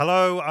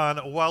Hello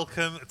and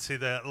welcome to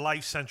the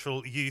Life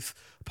Central Youth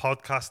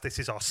Podcast. This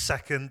is our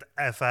second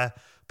ever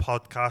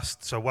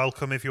podcast. So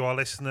welcome if you are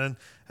listening.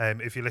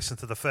 If you listened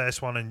to the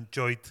first one and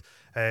enjoyed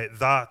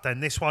that, then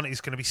this one is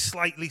going to be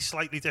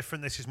slightly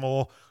different. This is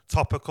more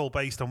topical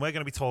based, and we're going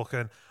to be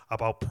talking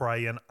about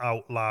praying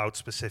out loud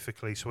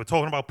specifically. So we're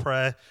talking about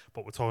prayer,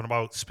 but we're talking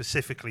about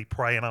specifically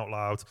praying out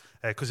loud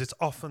because it's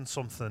often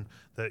something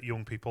that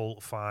young people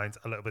find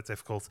a little bit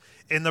difficult.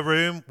 In the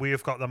room, we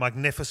have got the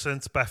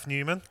magnificent Beth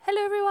Newman.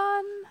 Hello,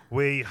 everyone.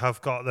 We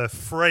have got the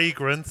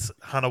fragrant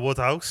Hannah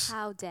Woodhouse.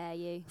 How dare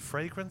you?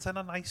 Fragrant in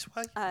a nice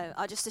way. Oh,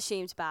 I just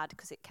assumed bad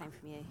because it came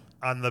from you.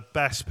 And the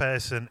best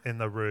person in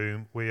the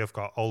room, we have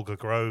got Olga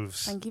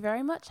Groves. Thank you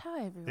very much.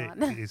 Hi,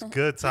 everyone. It is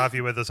good to have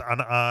you with us.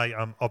 And I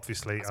am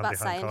obviously I was Andy about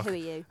saying, Hancock. who are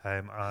you?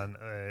 And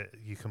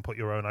you can put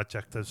your own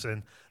adjectives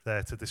in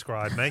there to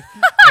describe me.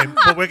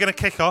 But we're going to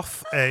kick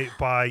off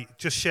by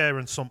just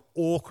sharing some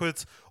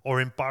awkward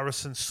or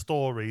embarrassing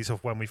stories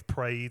of when we've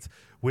prayed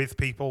with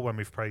people, when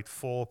we've prayed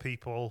for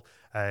people,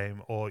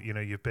 or, you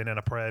know, you've been in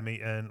a prayer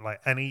meeting,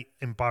 like any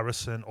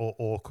embarrassing or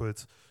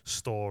awkward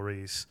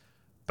stories.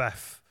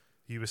 Beth,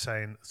 you were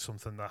saying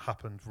something that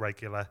happened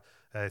regular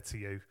to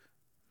you.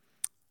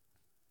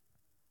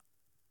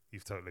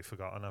 You've totally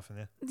forgotten, haven't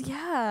you?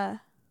 Yeah.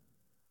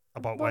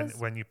 About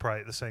when you pray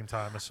at the same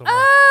time as someone.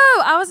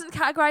 Oh, I wasn't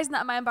categorising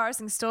that in my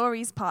embarrassing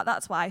stories part.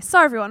 That's why.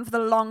 Sorry, everyone, for the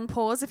long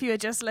pause. If you were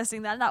just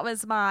listening then, that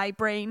was my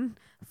brain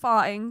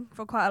farting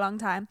for quite a long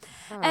time.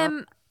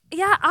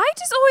 Yeah, I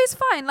just always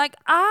find, like,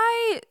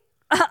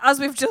 as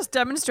we've just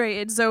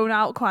demonstrated, zone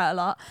out quite a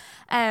lot.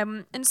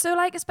 And so,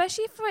 like,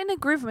 especially if we're in a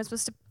group and we're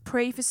supposed to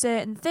pray for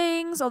certain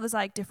things or there's,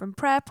 like, different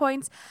prayer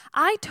points,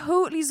 I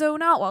totally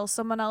zone out while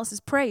someone else is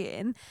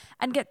praying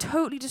and get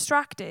totally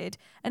distracted.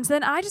 And so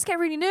then I just get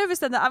really nervous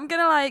then that I'm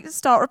going to, like,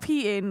 start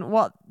repeating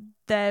what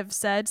they've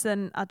said. So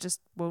then I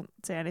just won't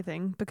say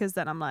anything because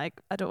then I'm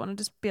like, I don't want to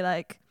just be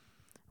like,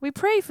 we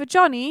pray for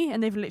Johnny.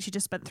 And they've literally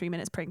just spent 3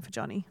 minutes praying for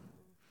Johnny.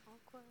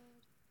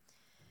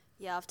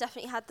 Yeah, I've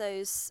definitely had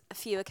those a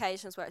few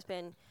occasions where it's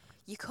been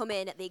you come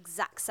in at the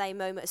exact same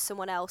moment as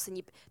someone else,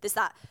 and there's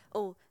that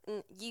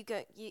and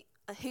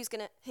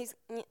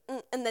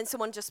then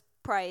someone just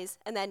prays,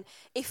 and then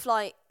if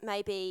like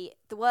maybe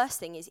the worst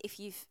thing is if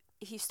you've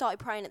started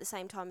praying at the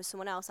same time as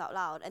someone else out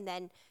loud, and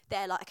then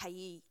they're like, okay,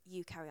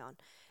 you carry on,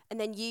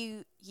 and then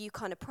you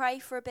kind of pray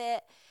for a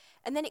bit,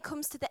 and then it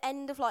comes to the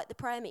end of like the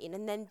prayer meeting,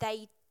 and then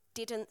they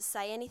didn't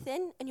say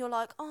anything, and you're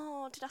like,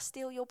 oh, did I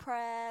steal your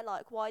prayer?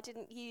 Like, why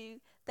didn't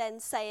you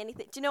then say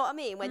anything? Do you know what I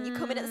mean? When you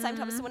come in at the same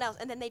time as someone else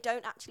and then they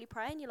don't actually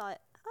pray, and you're like,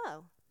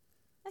 oh,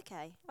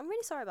 okay, I'm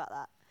really sorry about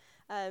that.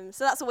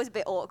 So that's always a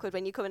bit awkward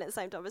when you come in at the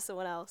same time as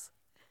someone else.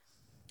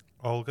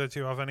 Olga, do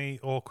you have any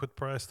awkward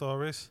prayer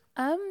stories?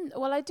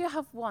 Well, I do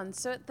have one.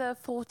 So at the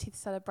 40th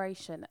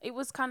celebration, it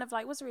was kind of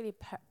like, it wasn't really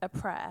a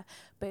prayer,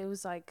 but it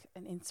was like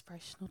an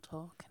inspirational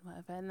talk and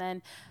whatever.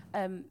 And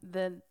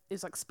then it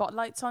was like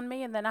spotlights on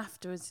me, and then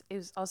afterwards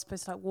I was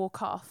supposed to like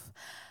walk off.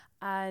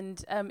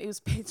 And it was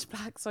pitch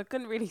black, so I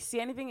couldn't really see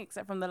anything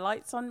except from the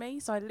lights on me.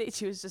 So I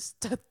literally was just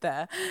stood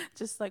there,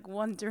 just like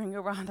wandering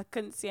around. I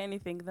couldn't see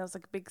anything. There was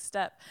like a big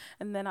step.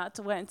 And then I had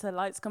to wait until the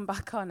lights come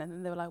back on. And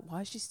then they were like,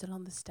 why is she still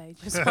on the stage?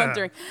 Just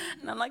wondering.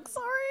 And I'm like,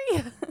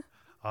 sorry.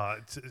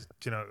 Do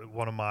you know,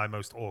 one of my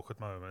most awkward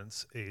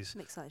moments is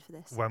I'm excited for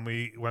this. when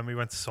we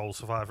went to Soul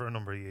Survivor a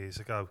number of years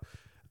ago.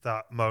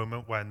 That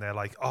moment when they're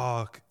like,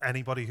 oh,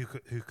 anybody who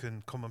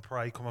can come and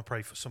pray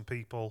for some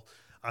people.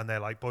 And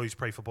they're like, boys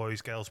pray for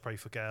boys, girls pray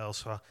for girls.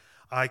 So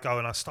I go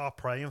and I start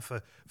praying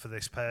for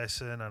this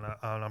person, and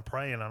I'm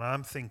praying, and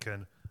I'm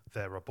thinking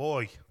they're a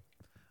boy.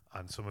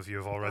 And some of you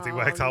have already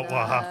worked out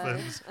what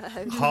happens.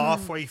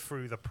 Halfway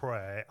through the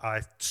prayer,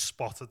 I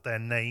spotted their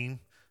name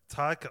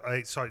tag.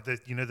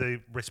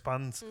 The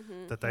wristband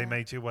that they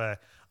made you wear.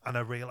 And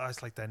I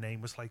realised like their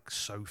name was like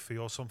Sophie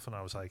or something.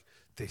 I was like,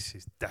 this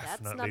is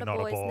definitely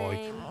not a boy.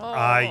 Name.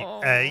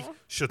 I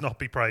should not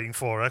be praying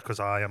for her because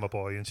I am a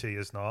boy and she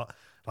is not.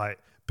 Like,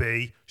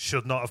 B,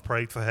 should not have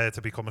prayed for her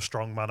to become a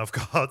strong man of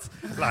God.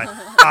 Like,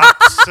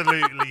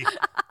 absolutely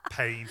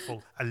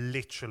painful. I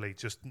literally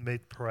just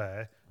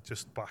mid-prayer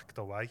just backed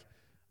away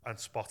and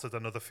spotted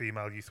another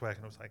female youth worker,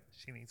 and I was like,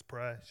 she needs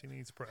prayer.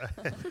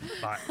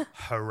 Like,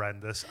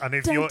 horrendous. And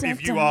if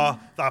you are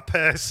that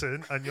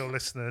person and you're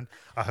listening,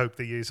 I hope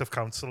the years of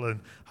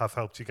counselling have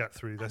helped you get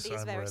through this.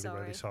 I'm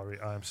really sorry.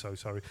 I am so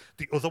sorry.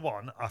 The other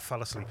one, I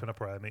fell asleep in a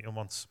prayer meeting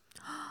once.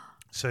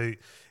 So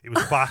it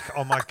was back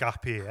on my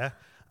gap year.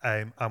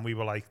 And we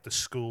were like the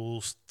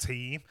school's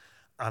team,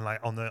 and like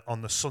on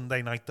the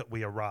Sunday night that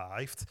we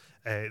arrived,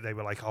 they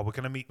were like, "Oh, we're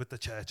going to meet with the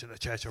church, and the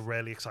church are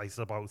really excited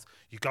about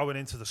you going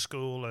into the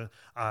school,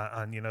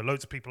 and you know,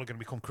 loads of people are going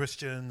to become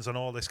Christians and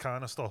all this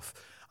kind of stuff."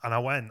 And I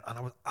went, and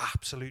I was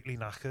absolutely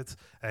knackered,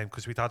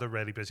 because we'd had a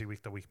really busy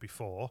week the week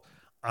before,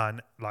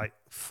 and like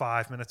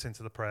 5 minutes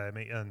into the prayer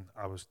meeting,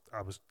 I was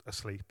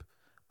asleep,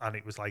 and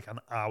it was like an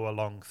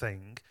hour-long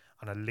thing,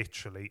 and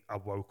I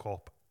woke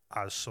up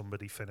as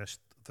somebody finished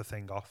the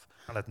thing off,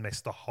 and I'd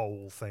missed the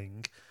whole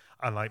thing,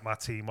 and like my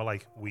team were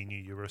like, we knew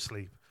you were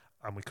asleep,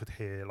 and we could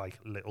hear like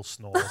little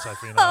snores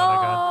every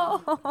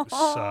now and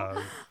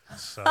again.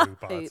 So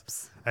bad.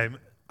 Oops. And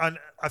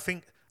I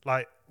think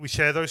like we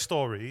share those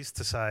stories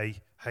to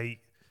say, hey,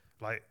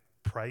 like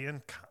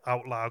praying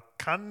out loud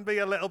can be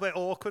a little bit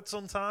awkward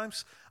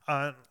sometimes,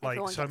 and like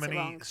Everyone gets it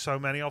wrong. so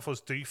many of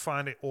us do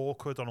find it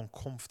awkward and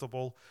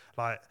uncomfortable.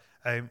 Like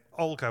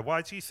Olga,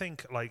 why do you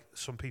think like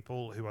some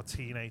people who are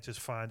teenagers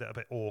find it a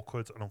bit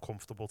awkward and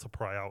uncomfortable to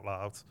pray out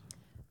loud?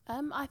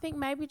 I think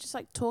maybe just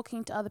like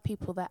talking to other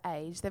people their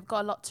age, they've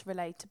got a lot to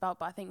relate about,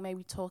 but I think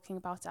maybe talking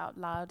about it out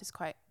loud is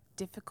quite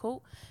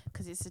difficult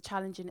because it's a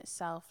challenge in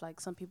itself.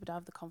 Like some people don't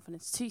have the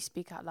confidence to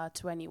speak out loud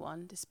to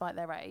anyone despite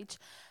their age,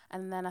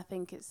 and then I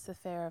think it's the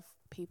fear of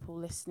people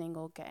listening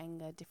or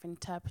getting a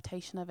different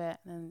interpretation of it,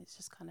 and it's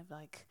just kind of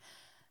like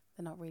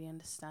they're not really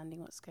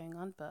understanding what's going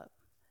on. But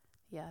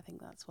yeah, I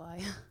think that's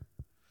why.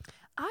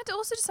 I'd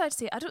also decide to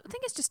say I don't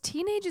think it's just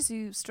teenagers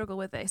who struggle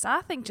with this.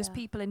 I think just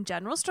people in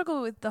general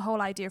struggle with the whole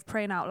idea of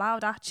praying out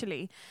loud,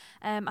 actually.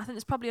 I think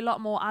there's probably a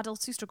lot more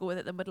adults who struggle with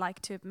it than would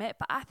like to admit,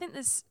 but I think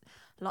there's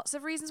lots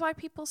of reasons why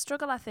people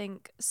struggle. I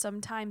think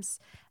sometimes,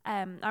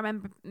 I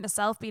remember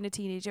myself being a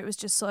teenager, it was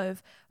just sort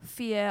of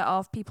fear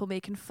of people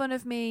making fun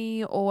of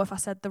me or if I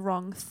said the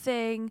wrong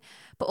thing.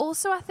 But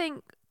also I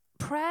think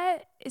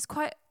prayer is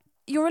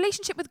your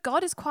relationship with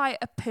God is quite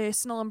a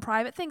personal and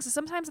private thing. So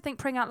sometimes I think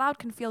praying out loud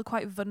can feel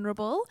quite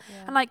vulnerable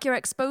and like you're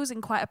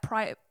exposing quite a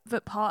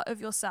private part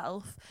of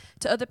yourself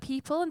to other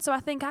people. And so I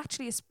think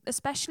actually,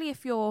 especially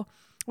if you're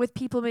with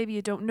people maybe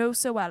you don't know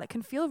so well, it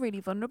can feel really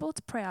vulnerable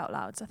to pray out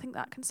loud. So I think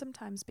that can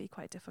sometimes be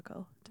quite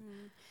difficult.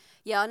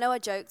 Yeah, I know I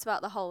joked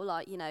about the whole,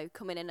 like, you know,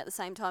 coming in at the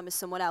same time as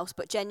someone else,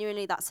 but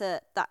genuinely that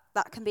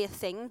can be a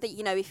thing that,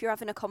 you know, if you're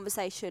having a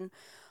conversation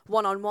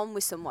one-on-one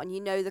with someone,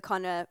 you know the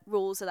kind of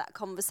rules of that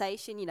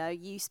conversation, you know,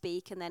 you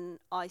speak and then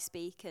I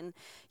speak and,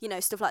 you know,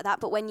 stuff like that.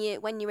 But when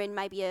you're in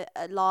maybe a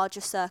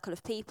larger circle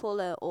of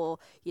people or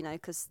you know,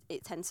 because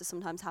it tends to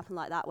sometimes happen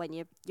like that when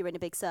you're in a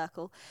big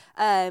circle,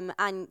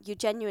 and you're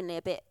genuinely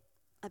a bit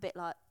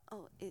like,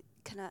 oh,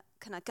 can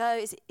I go?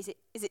 Is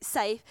it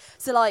safe?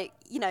 So like,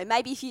 you know,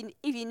 maybe if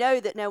you know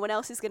that no one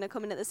else is going to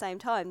come in at the same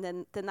time,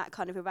 then that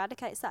kind of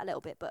eradicates that a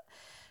little bit. But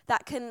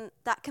that can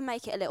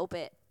make it a little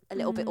bit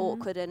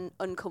awkward and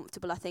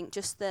uncomfortable. I think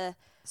just the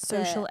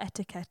social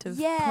etiquette of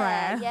prayer.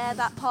 prayer. Yeah,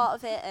 that part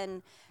of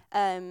it,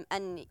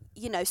 and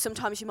you know,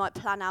 sometimes you might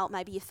plan out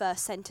maybe your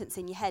first sentence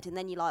in your head, and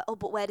then you're like, oh,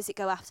 but where does it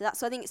go after that?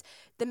 So I think it's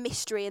the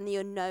mystery and the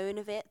unknown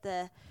of it.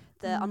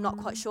 I'm not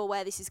quite sure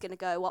where this is going to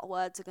go, what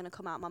words are going to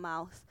come out of my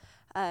mouth.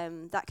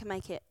 That can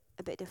make it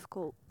a bit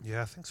difficult.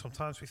 Yeah, I think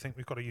sometimes we think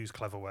we've got to use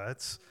clever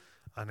words.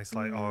 And it's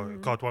like, oh,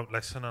 God won't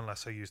listen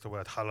unless I use the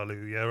word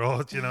hallelujah,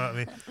 or do you know what I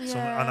mean?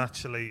 And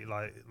actually,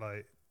 like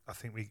I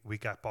think we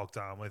get bogged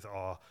down with,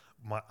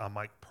 I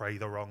might pray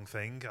the wrong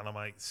thing, and I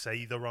might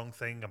say the wrong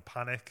thing and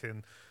panic,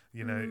 and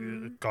you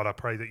know, God, I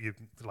pray that you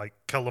like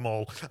kill them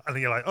all, and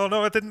you're like, oh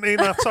no, I didn't mean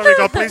that. Sorry,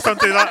 God, please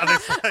don't do that. And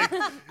it's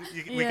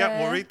like we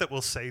get worried that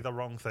we'll say the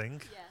wrong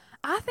thing. Yeah.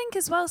 I think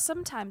as well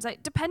sometimes,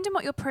 like depending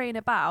what you're praying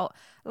about,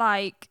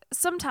 like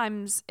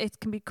sometimes it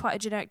can be quite a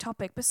generic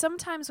topic, but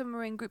sometimes when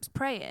we're in groups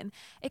praying,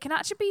 it can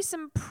actually be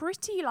some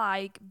pretty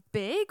like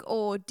big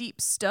or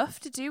deep stuff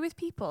to do with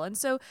people. And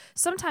so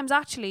sometimes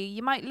actually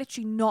you might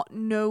literally not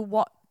know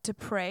what to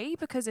pray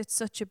because it's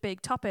such a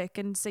big topic,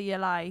 and so you're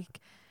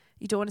like,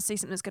 you don't want to say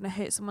something that's going to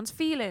hurt someone's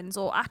feelings,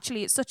 or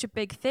actually it's such a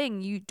big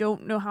thing you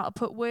don't know how to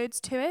put words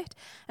to it.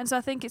 And so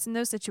I think it's in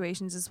those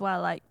situations as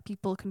well, like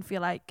people can feel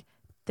like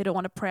they don't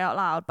want to pray out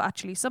loud, but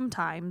actually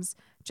sometimes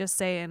just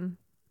saying,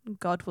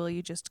 God, will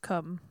you just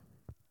come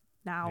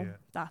now? Yeah.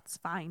 That's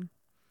fine.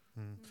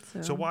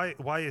 So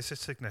why is it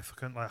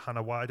significant? Like,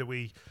 Hannah, why do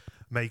we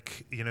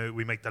make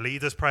the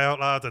leaders pray out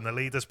loud and the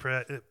leaders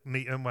pray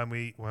meeting when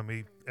we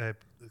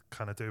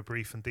kind of do a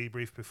brief and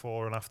debrief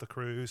before and after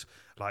cruise?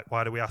 Like,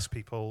 why do we ask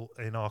people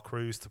in our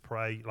cruise to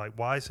pray? Like,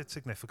 why is it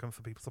significant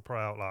for people to pray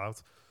out loud?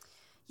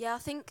 Yeah, I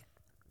think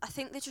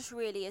there just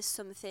really is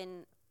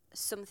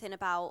something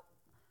about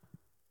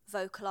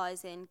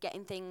vocalizing,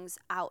 getting things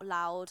out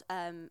loud.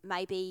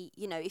 Maybe,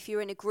 you know, if you're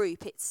in a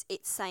group, it's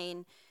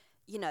saying,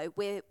 you know,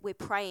 we're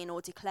praying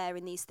or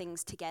declaring these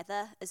things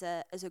together as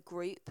a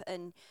group.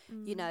 And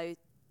you know,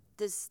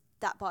 there's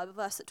that Bible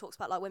verse that talks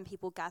about like when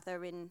people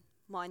gather in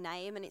my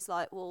name, and it's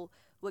like, well,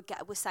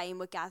 we're saying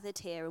we're gathered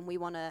here, and we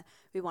wanna,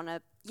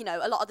 you know,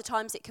 a lot of the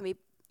times it can be,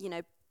 you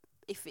know,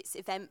 if it's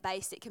event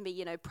based, it can be,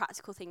 you know,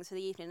 practical things for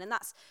the evening, and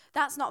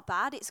that's not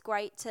bad. It's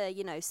great to,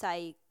 you know,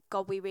 say,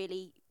 God, we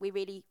really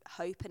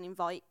hope and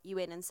invite you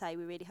in and say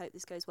we really hope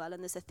this goes well.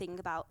 And there's a thing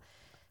about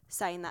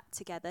saying that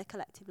together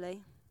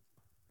collectively.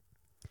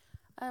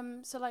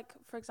 So like,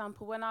 for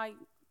example, when I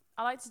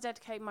like to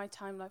dedicate my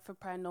time like for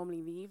prayer normally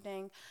in the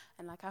evening,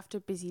 and like after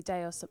a busy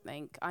day or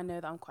something, I know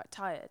that I'm quite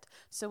tired.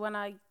 So when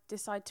I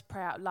decide to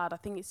pray out loud, I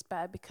think it's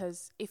better,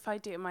 because if I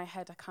do it in my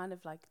head, I kind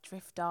of like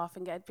drift off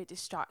and get a bit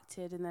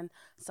distracted and then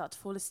start to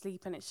fall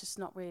asleep, and it's just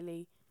not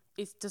really,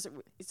 it doesn't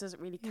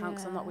really count,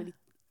 because I'm not really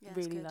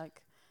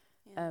like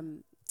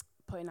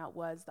putting out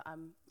words that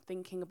I'm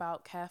thinking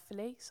about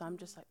carefully. So I'm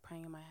just like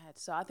praying in my head.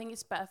 So I think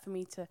it's better for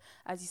me to,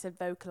 as you said,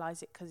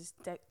 vocalize it, because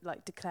it's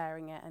like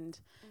declaring it and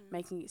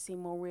making it seem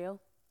more real.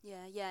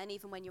 Yeah, and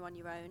even when you're on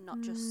your own, not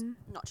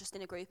just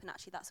in a group, and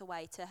actually that's a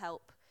way to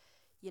help,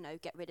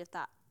 get rid of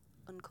that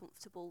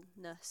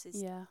uncomfortableness,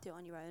 is do it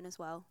on your own as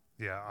well.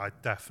 Yeah, I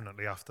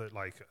definitely have to,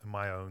 like, in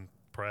my own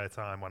prayer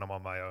time when I'm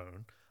on my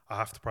own, I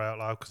have to pray out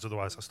loud, because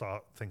otherwise I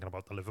start thinking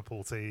about the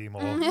Liverpool team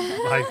or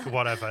like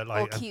whatever.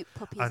 Like, or cute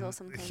puppies or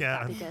something.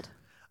 Yeah, that'd be good.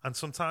 And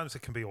sometimes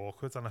it can be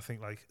awkward, and I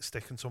think like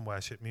sticking some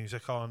worship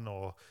music on,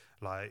 or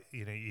like,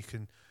 you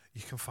can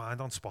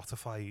find on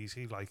Spotify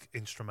easy like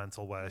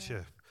instrumental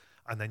worship.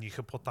 And then you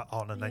can put that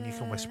on, and then you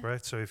can whisper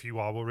it. So if you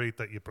are worried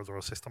that your brother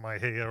or sister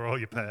might hear, or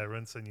your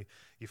parents, and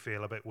you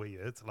feel a bit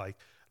weird,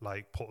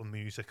 like putting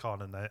music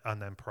on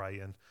and then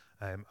praying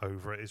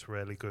over it is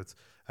really good.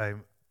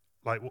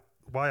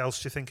 Why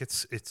else do you think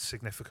it's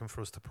significant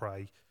for us to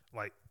pray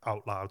like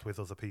out loud with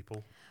other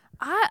people?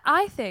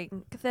 I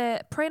think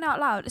that praying out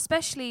loud,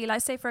 especially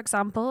like, say for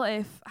example,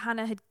 if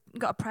Hannah had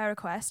got a prayer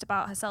request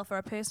about herself or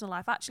her personal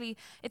life, actually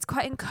it's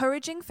quite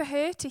encouraging for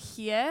her to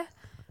hear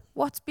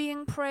what's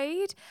being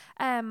prayed,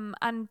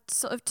 and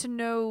sort of to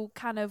know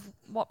kind of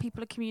what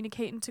people are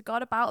communicating to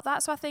God about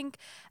that. So I think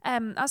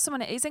as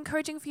someone, it is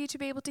encouraging for you to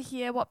be able to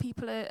hear what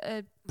people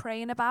are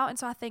praying about, and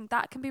so I think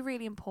that can be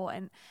really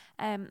important.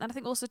 And I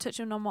think also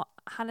touching on what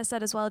Hannah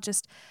said as well,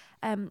 just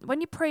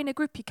when you pray in a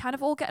group, you're kind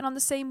of all getting on the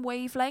same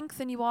wavelength,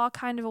 and you are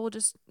kind of all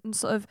just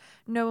sort of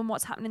knowing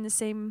what's happening in the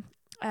same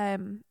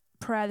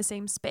prayer, the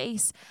same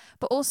space.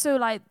 But also,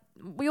 like,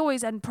 we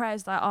always end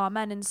prayers like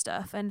amen and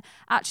stuff, and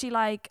actually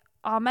like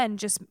amen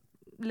just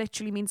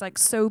literally means like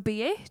so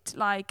be it,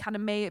 like kind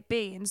of may it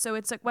be. And so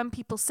it's like when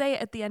people say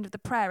it at the end of the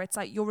prayer, it's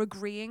like you're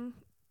agreeing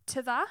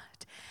to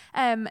that,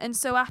 and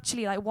so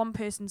actually like one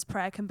person's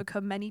prayer can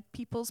become many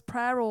people's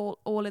prayer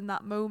all in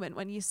that moment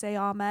when you say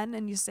amen,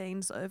 and you're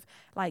saying sort of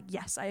like,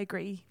 yes, I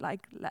agree,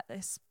 like let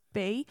this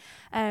be.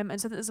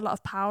 And so there's a lot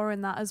of power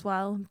in that as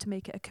well, to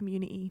make it a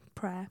community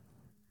prayer.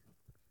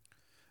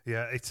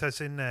 Yeah, it says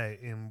in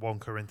 1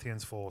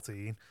 Corinthians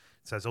 14,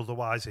 it says,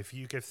 otherwise, if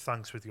you give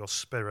thanks with your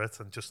spirit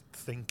and just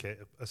think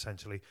it,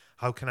 essentially,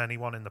 how can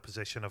anyone in the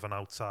position of an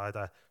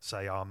outsider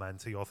say amen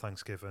to your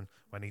thanksgiving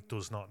when he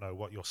does not know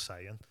what you're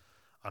saying?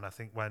 And I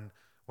think when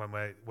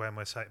we're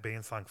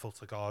being thankful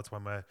to God,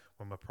 when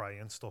we're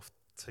praying stuff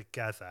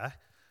together,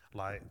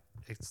 like,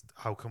 it's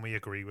how can we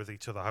agree with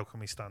each other? How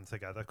can we stand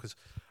together? Because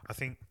I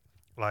think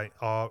like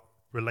our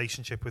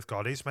relationship with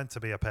God is meant to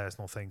be a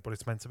personal thing, but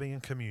it's meant to be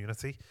in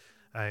community.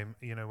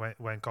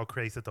 When God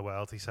created the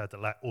world, he said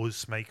that let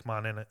us make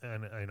man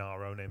in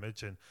our own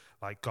image, and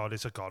like God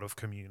is a God of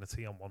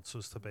community and wants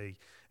us to be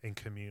in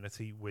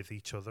community with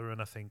each other.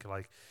 And I think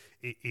like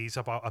it is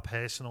about a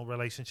personal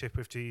relationship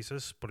with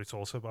Jesus, but it's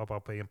also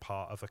about being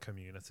part of a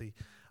community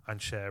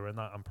and sharing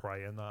that and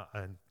praying that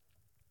and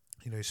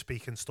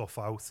speaking stuff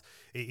out.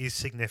 It is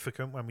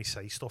significant when we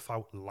say stuff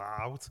out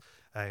loud,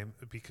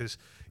 because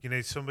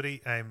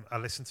somebody I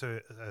listened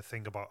to a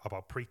thing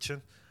about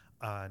preaching.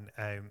 And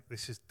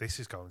this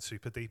is going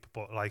super deep,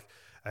 but like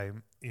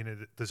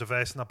there's a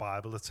verse in the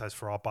Bible that says,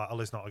 "For our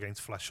battle is not against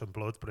flesh and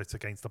blood, but it's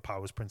against the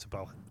powers,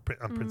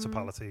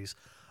 principalities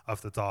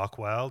of the dark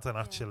world." And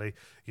actually,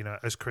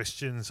 as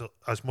Christians,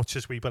 as much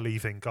as we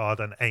believe in God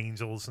and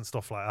angels and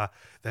stuff like that,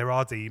 there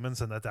are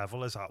demons and the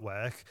devil is at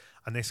work.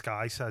 And this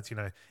guy said,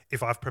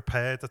 if I've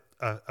prepared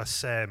a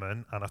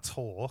sermon and a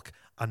talk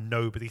and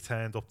nobody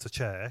turned up to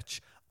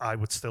church, I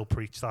would still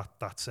preach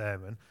that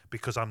sermon,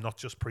 because I'm not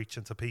just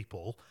preaching to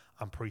people,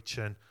 I'm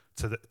preaching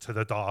to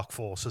the dark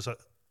forces that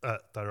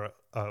are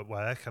at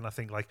work. And I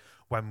think like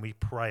when we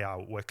pray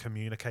out, we're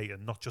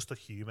communicating not just to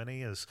human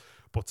ears,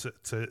 but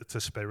to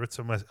spirits,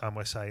 and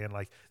we're saying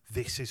like,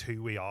 this is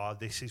who we are,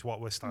 this is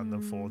what we're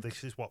standing for,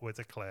 this is what we're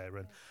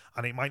declaring.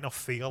 And it might not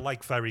feel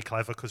like very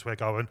clever, because we're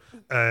going,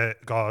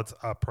 God,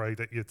 I pray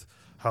that you'd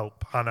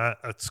help Hannah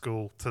at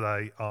school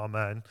today,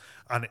 amen.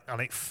 And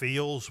it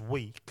feels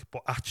weak,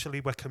 but actually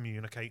we're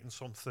communicating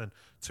something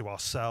to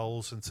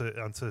ourselves and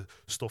to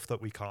stuff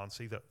that we can't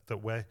see,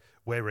 that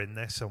we're in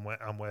this, and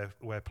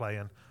we're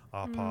playing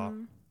our part.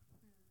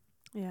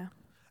 Yeah.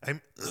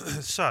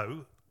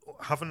 So,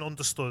 having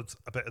understood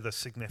a bit of the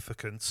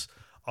significance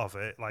of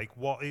it, like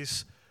what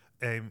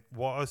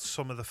are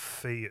some of the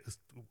fears?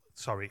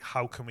 Sorry,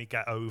 how can we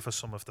get over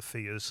some of the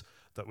fears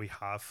that we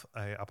have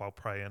about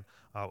praying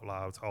out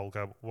loud?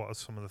 Olga, what are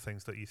some of the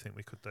things that you think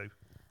we could do?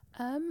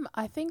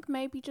 I think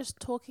maybe just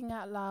talking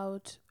out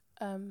loud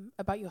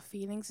about your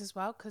feelings as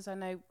well, because I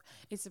know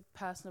it's a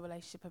personal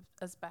relationship,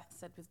 as Beth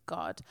said, with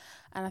God.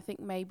 And I think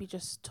maybe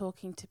just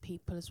talking to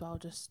people as well,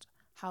 just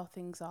how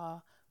things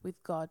are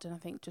with God. And I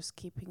think just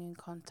keeping in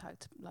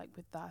contact like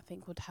with that, I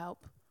think would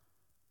help.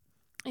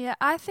 Yeah,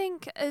 I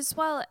think as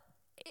well,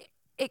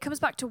 it comes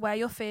back to where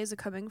your fears are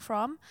coming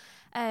from.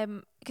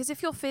 Because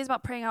if your fears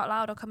about praying out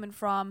loud are coming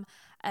from,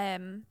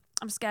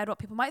 I'm scared what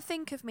people might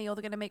think of me, or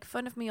they're going to make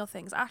fun of me, or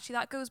things, actually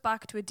that goes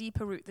back to a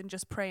deeper root than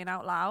just praying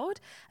out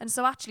loud. And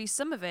so actually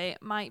some of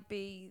it might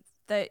be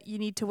that you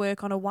need to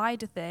work on a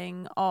wider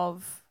thing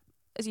of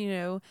as you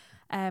know,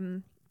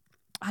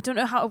 I don't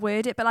know how to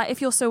word it, but like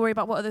if you're so worried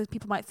about what other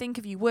people might think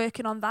of you,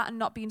 working on that and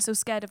not being so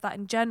scared of that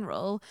in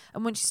general,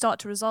 and once you start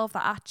to resolve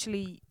that,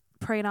 actually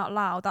praying out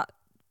loud, that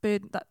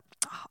burden, that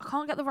I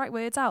can't get the right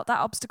words out, that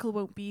obstacle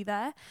won't be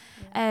there.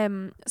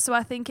 So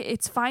I think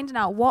it's finding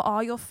out what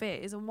are your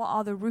fears and what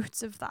are the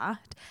roots of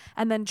that,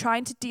 and then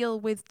trying to deal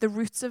with the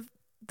roots of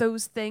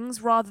those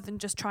things rather than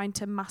just trying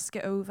to mask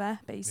it over,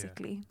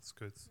 basically. Yeah, that's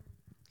good.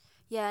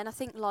 Yeah, and I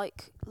think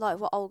like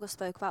what Olga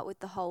spoke about with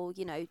the whole,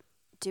 you know,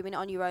 doing it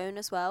on your own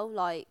as well,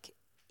 like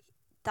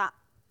that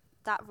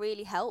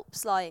really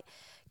helps. Like,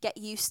 get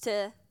used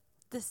to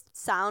the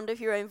sound of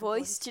your own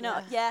voice. Do you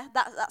know? Yeah,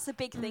 that's a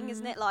big thing,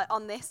 isn't it? Like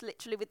on this,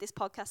 literally with this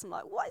podcast, I'm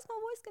like, what is my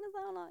voice gonna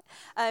sound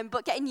like?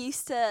 But getting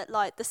used to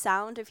like the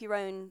sound of your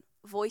own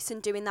voice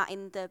and doing that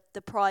in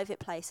the private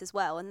place as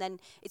well, and then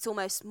it's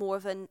almost more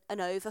of an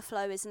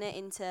overflow, isn't it,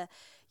 into,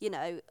 you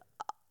know,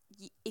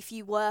 if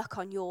you work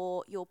on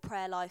your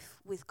prayer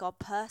life with God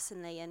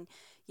personally, and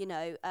you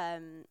know,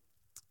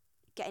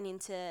 getting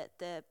into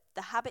the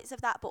habits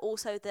of that, but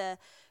also the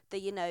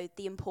you know,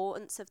 the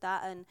importance of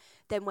that, and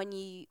then when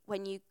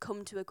you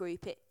come to a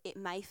group, it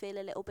may feel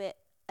a little bit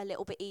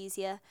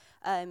easier,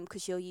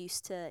 because you're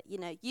used to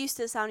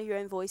the sound of your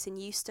own voice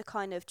and used to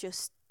kind of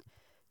just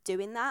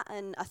doing that.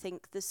 And I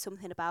think there's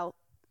something about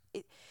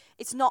it.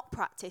 It's not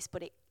practice,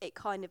 but it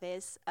kind of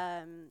is.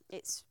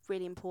 It's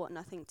really important,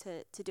 I think,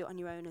 to do it on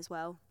your own as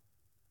well.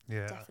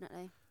 Yeah,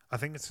 definitely. I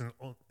think it's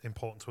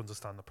important to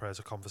understand the prayer's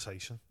a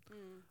conversation.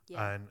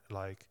 Yeah. And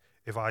like,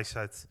 if I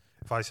said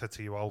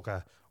to you,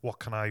 Olga, what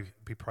can I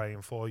be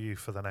praying for you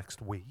for the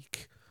next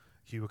week?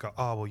 You would go,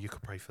 oh, well, you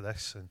could pray for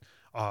this, and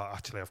oh,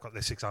 actually, I've got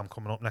this exam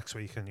coming up next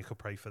week, and you could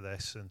pray for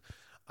this,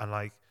 and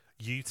like,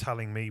 you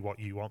telling me what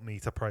you want me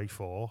to pray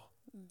for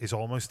is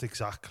almost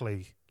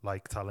exactly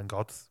like telling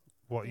God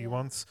what you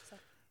want.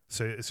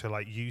 Exactly. So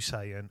like you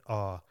saying,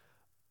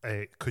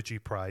 could you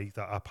pray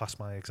that I pass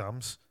my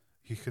exams?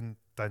 You can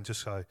then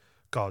just say,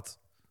 God,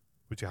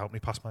 would you help me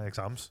pass my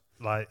exams?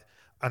 Like,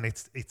 and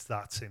it's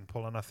that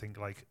simple. And I think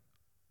like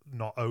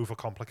not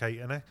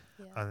overcomplicating it.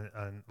 Yeah.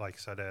 And like I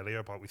said earlier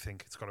about, we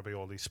think it's got to be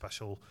all these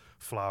special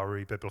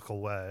flowery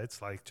biblical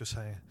words. Like just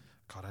saying,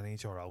 God, I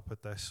need your help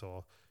with this,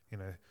 or, you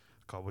know,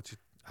 God, would you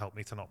help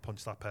me to not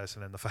punch that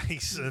person in the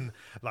face, and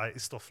like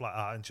stuff like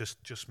that, and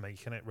just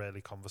making it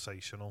really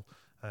conversational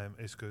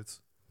is good.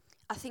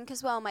 I think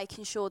as well,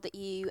 making sure that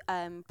you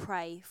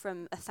pray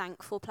from a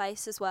thankful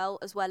place as well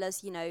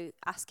as, you know,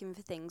 asking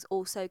for things.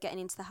 Also getting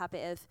into the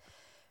habit of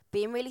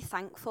being really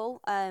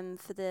thankful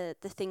for the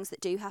things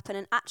that do happen,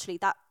 and actually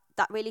that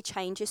really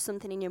changes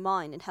something in your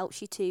mind and helps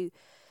you to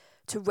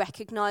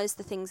recognise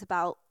the things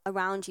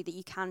around you that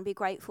you can be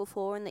grateful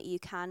for, and that you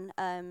can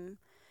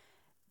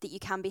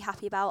be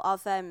happy about.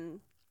 I've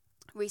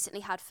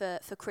recently had for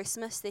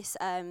Christmas this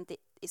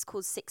it's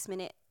called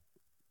 6-minute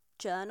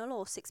journal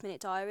or 6-minute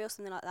diary or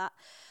something like that,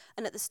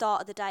 and at the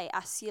start of the day it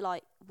asks you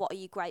like, what are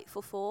you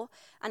grateful for?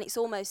 And it's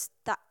almost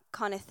that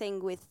kind of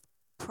thing with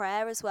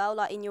prayer as well,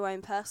 like in your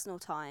own personal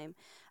time,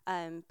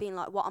 being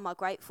like, what am I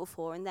grateful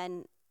for? And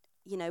then,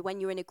 you know, when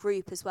you're in a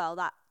group as well,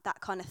 that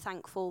kind of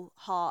thankful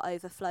heart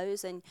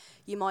overflows, and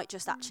you might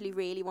just actually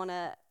really want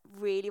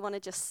to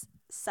just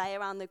say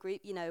around the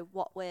group, you know,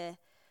 what we're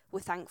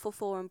thankful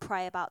for, and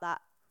pray about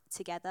that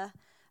together.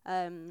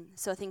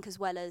 So I think as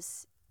well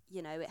as,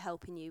 you know, it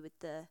helping you with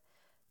the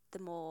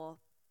more,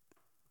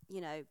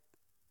 you know,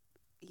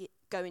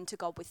 going to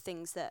God with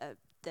things that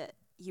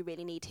you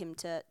really need him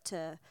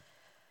to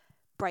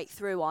break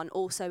through on,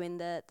 also in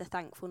the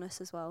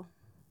thankfulness as well.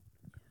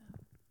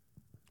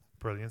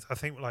 Brilliant. I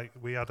think like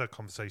we had a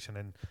conversation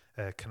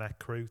in Connect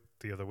Crew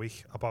the other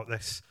week about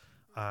this,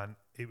 and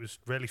it was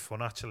really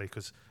fun actually,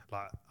 because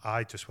like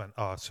I just went,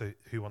 so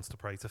who wants to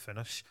pray to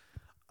finish?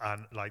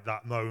 And like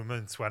that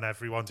moment when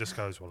everyone just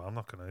goes, well, I'm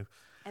not going to.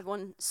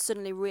 Everyone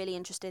suddenly really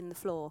interested in the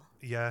floor.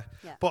 Yeah.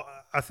 But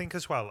I think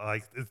as well,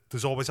 like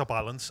there's always a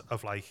balance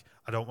of like,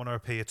 I don't want to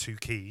appear too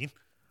keen.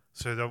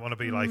 So I don't want to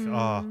be like,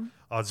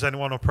 does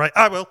anyone want to pray?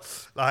 I will.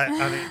 Like,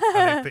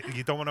 but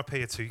you don't want to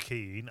appear too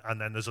keen. And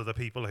then there's other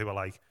people who are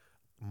like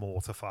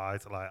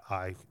mortified. Like,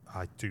 I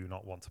do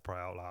not want to pray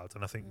out loud.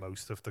 And I think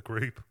most of the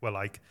group were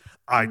like,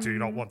 I do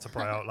not want to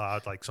pray out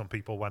loud. Like some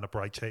people went a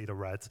bright shade of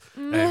red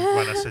when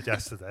I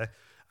suggested it.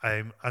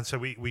 And so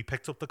we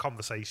picked up the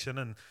conversation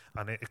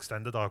and it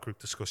extended our group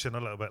discussion a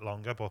little bit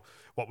longer. But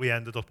what we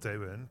ended up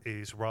doing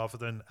is, rather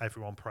than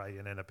everyone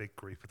praying in a big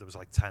group, there was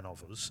like 10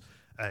 of us,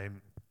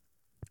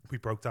 we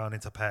broke down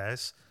into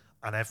pairs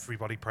and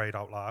everybody prayed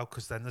out loud,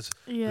 because then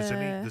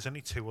there's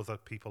only two other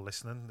people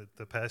listening,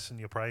 the person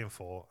you're praying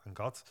for and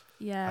God.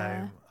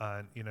 Yeah.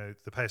 And, you know,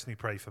 the person who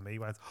prayed for me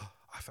went,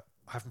 I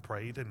haven't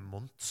prayed in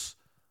months.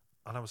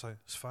 And I was like,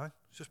 it's fine,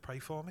 just pray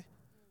for me.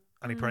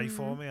 And he prayed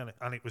for me,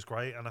 and it was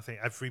great. And I think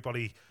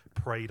everybody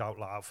prayed out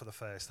loud for the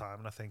first time.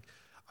 And I think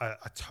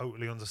I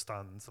totally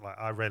understand. Like,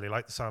 I really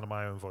like the sound of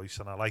my own voice,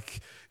 and I like,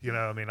 you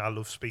know, I mean, I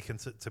love speaking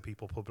to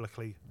people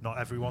publicly. Not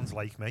everyone's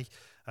like me,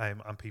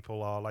 and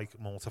people are like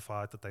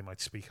mortified that they might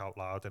speak out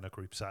loud in a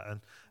group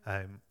setting.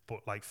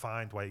 But like,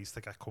 find ways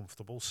to get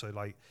comfortable. So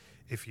like,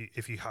 if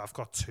you have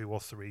got 2 or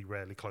 3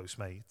 really close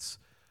mates,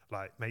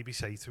 like maybe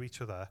say to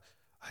each other,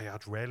 hey,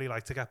 I'd really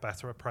like to get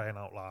better at praying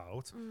out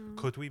loud.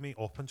 Could we meet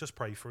up and just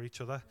pray for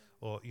each other?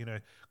 Or, you know,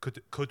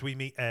 could we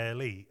meet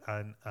early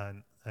and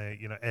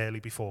you know, early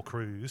before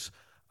cruise,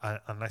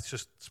 and let's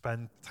just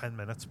spend 10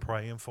 minutes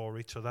praying for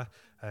each other,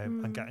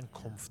 and getting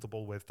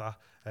comfortable with that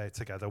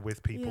together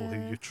with people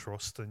who you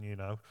trust and you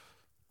know.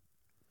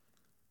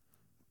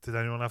 Did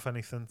anyone have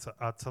anything to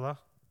add to that?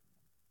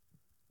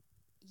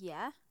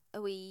 Yeah.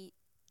 Are we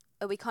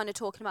kind of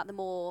talking about the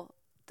more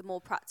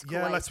practical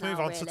Yeah, ways let's move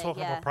now, on really? to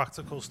talking about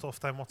practical stuff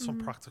then. What's some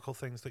practical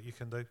things that you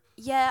can do?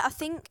 Yeah, I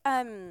think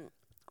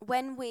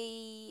when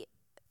we...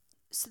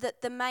 So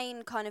that the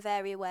main kind of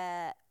area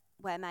where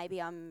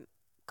maybe I'm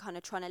kind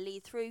of trying to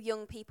lead through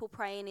young people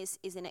praying is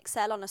in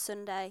Excel on a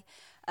Sunday.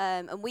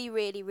 And we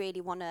really, really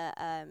want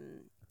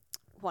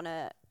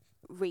to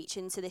reach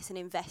into this and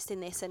invest in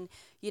this and,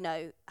 you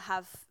know,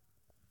 have...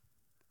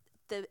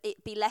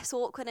 it be less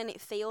awkward and it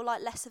feel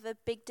like less of a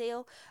big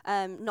deal.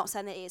 Not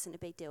saying that it isn't a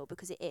big deal,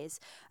 because it is.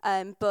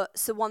 But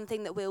so one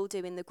thing that we'll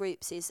do in the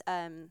groups is,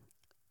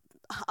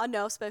 I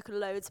know I've spoken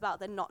loads about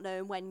them not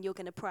knowing when you're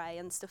going to pray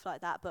and stuff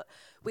like that, but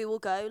we will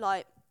go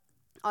like,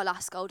 I'll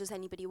ask, does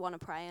anybody want to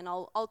pray? And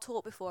I'll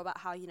talk before about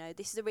how, you know,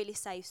 this is a really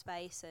safe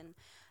space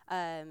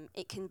and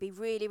it can be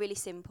really, really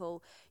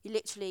simple. You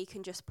literally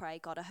can just pray,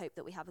 God, I hope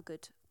that we have a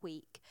good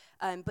week.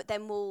 But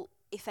then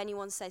if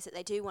anyone says that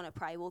they do want to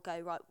pray, we'll go,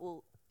 right,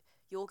 well,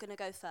 you're going to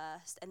go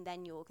first and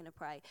then you're going to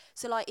pray.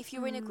 So like if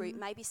you're in a group,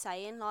 maybe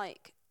saying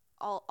like,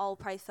 I'll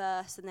pray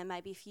first and then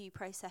maybe if you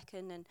pray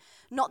second, and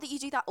not that you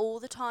do that all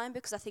the time,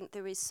 because I think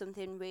there is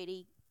something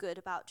really good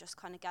about just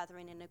kind of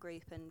gathering in a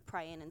group and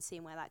praying and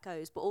seeing where that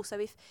goes. But also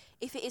if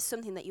it is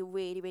something that you're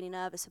really, really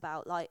nervous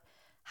about, like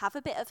have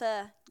a bit of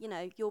a, you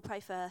know, you'll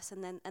pray first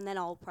and then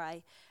I'll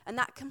pray. And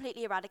that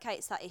completely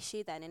eradicates that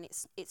issue then, and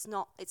it's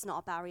not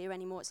a barrier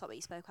anymore. It's like what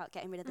you spoke about,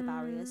 getting rid of the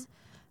barriers.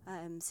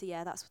 So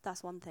yeah,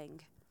 that's one thing.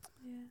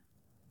 Yeah.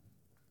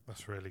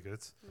 That's really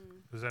good.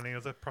 Is there any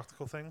other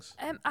practical things?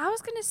 I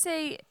was going to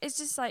say, it's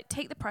just like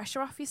take the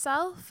pressure off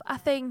yourself. I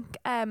think,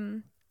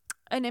 and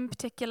in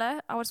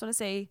particular, I just want to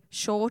say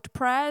short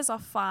prayers are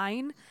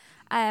fine.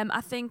 I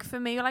think for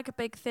me, like a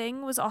big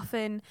thing was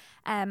often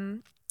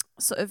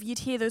sort of you'd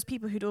hear those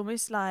people who'd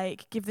almost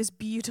like give this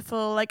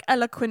beautiful, like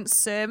eloquent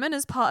sermon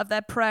as part of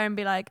their prayer and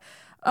be like,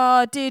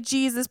 oh, dear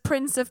Jesus,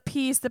 Prince of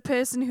Peace, the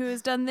person who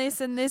has done this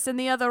and this and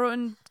the other,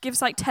 and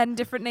gives like 10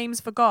 different names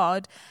for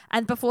God.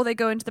 And before they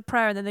go into the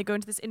prayer, and then they go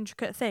into this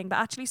intricate thing. But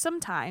actually,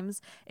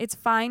 sometimes it's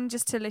fine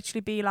just to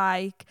literally be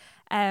like,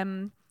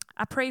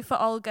 I pray for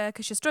Olga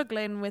because she's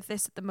struggling with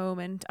this at the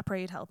moment. I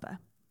pray you'd help her.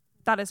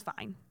 That is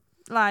fine.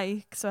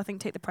 Like, so I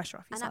think take the pressure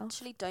off yourself. And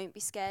actually, don't be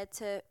scared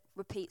to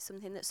repeat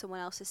something that someone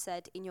else has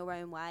said in your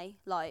own way.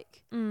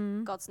 Like,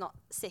 God's not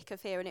sick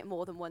of hearing it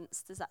more than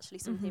once. There's actually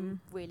something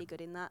really good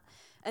in that.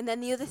 And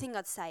then the other thing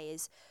I'd say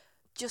is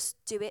just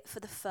do it for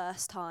the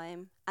first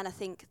time. And I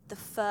think the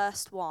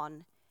first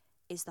one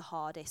is the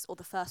hardest, or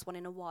the first one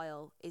in a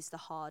while is the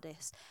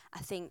hardest. I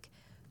think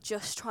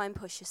just try and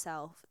push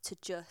yourself to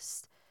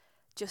just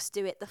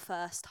do it the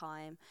first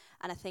time.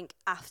 And I think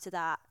after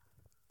that,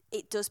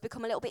 it does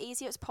become a little bit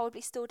easier. It's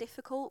probably still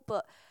difficult,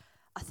 but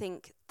I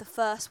think the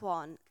first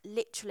one,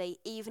 literally,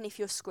 even if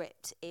your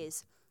script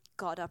is,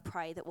 God, I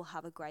pray that we'll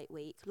have a great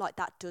week, like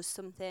that does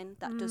something.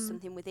 That does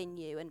something within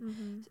you,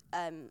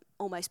 and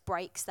almost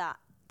breaks that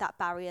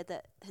barrier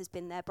that has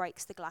been there,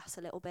 breaks the glass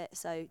a little bit.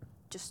 So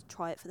just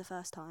try it for the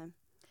first time.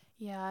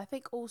 Yeah, I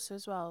think also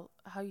as well,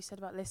 how you said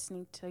about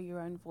listening to your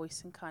own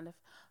voice and kind of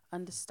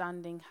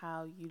understanding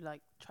how you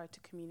like try to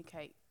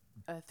communicate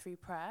through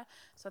prayer.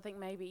 So I think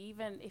maybe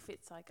even if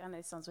it's like, I know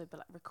it sounds weird,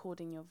 but like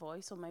recording your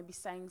voice, or maybe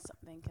saying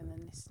something and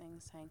then listening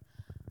and saying,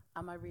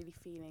 am I really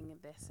feeling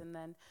this? And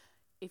then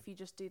if you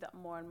just do that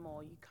more and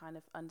more, you kind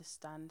of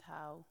understand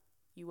how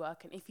you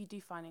work. And if you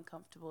do find it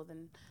uncomfortable,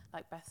 then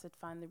like Beth said,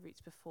 find the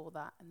roots before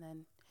that, and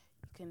then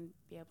you can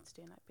be able to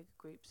do in like bigger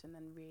groups, and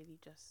then really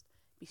just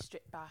be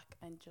stripped back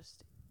and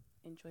just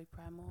enjoy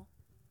prayer more.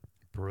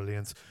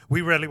 Brilliant.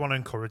 We really want to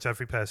encourage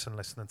every person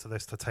listening to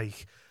this to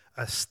take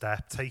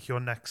your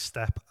next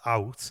step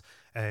out.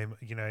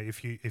 You know,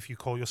 if you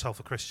call yourself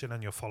a Christian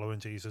and you're following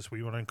Jesus,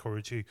 we want to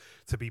encourage you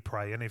to be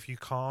praying. If you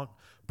can't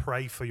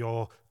pray for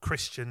your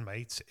Christian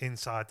mates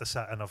inside the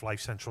setting of Life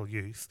Central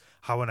Youth,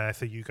 how on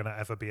earth are you going to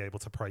ever be able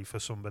to pray for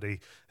somebody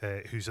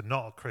who's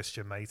not a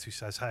Christian mate, who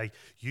says, hey,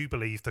 you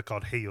believe that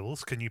God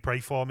heals, can you pray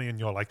for me? And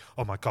you're like,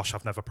 oh my gosh,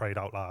 I've never prayed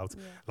out loud.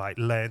 Yeah. Like,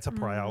 learn to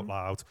pray out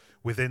loud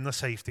within the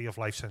safety of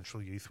Life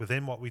Central Youth,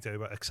 within what we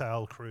do at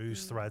Excel,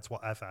 Cruise, Threads,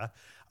 whatever.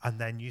 And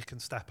then you can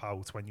step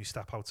out when you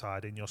step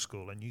outside in your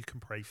school, and you can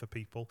pray for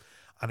people.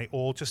 And it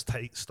all just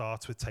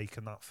starts with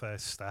taking that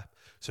first step.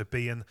 So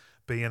being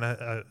being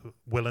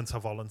willing to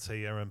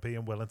volunteer and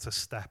being willing to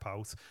step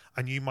out.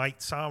 And you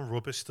might sound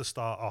rubbish to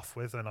start off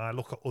with, and I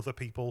look at other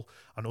people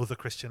and other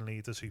Christian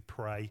leaders who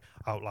pray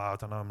out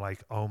loud, and I'm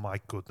like, oh my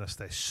goodness,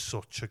 they're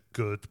such a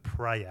good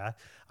prayer,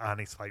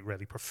 and it's like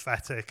really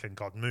prophetic, and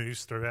God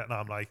moves through it, and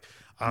I'm like,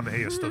 I'm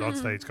here stood on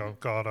stage going,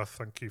 God, I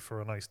thank you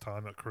for a nice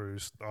time at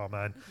Cruise,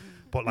 amen.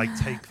 But like,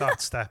 take that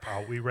step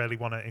out. We really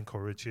want to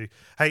encourage you.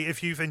 Hey,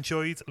 if you've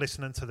enjoyed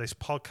listening to this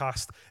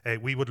podcast,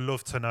 we would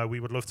love to know. We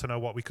would love to know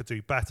what we could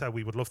do better.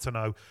 We would love to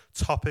know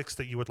topics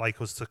that you would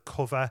like us to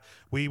cover.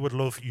 We would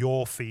love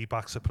your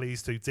feedback, so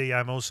please do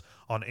DM us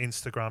on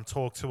Instagram,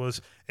 talk to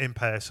us in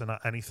person at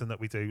anything that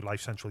we do,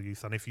 Life Central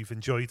Youth. And if you've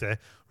enjoyed it,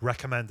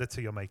 recommend it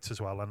to your mates as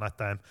well and let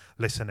them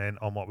listen in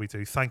on what we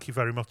do. Thank you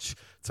very much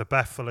to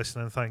Beth for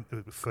listening.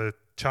 For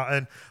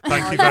chatting.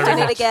 Thank you very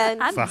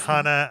much for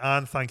Hannah,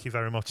 and thank you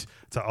very much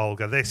to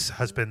Olga. This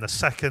has been the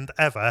second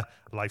ever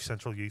Life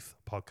Central Youth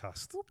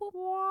podcast.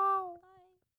 Wow.